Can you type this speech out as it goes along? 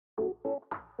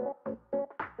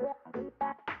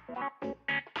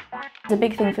The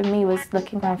big thing for me was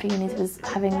looking around for unis was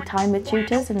having time with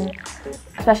tutors, and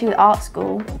especially with art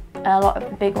school, a lot of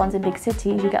the big ones in big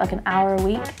cities, you get like an hour a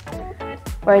week.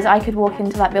 Whereas I could walk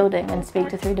into that building and speak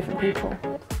to 3 different people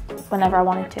whenever I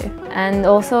wanted to. And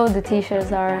also the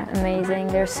teachers are amazing,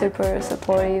 they're super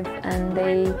supportive and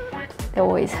they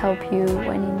always help you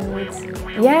when you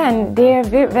need. Yeah, and they're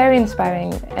very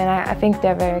inspiring, and I think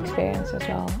they're very experienced as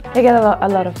well. They get a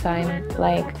lot of time,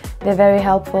 like they're very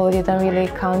helpful, they don't really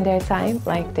count their time,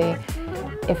 like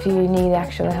if you need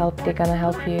actual help, they're gonna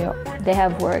help you. They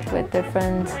have worked with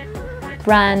different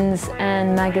brands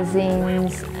and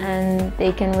magazines, and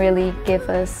they can really give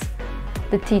us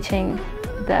the teaching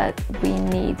that we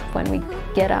need when we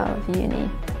get out of uni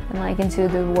and like into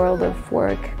the world of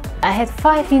work. I had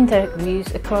 5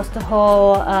 interviews across the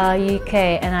whole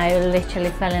UK, and I literally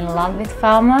fell in love with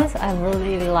Falmouth. I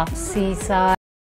really love seaside.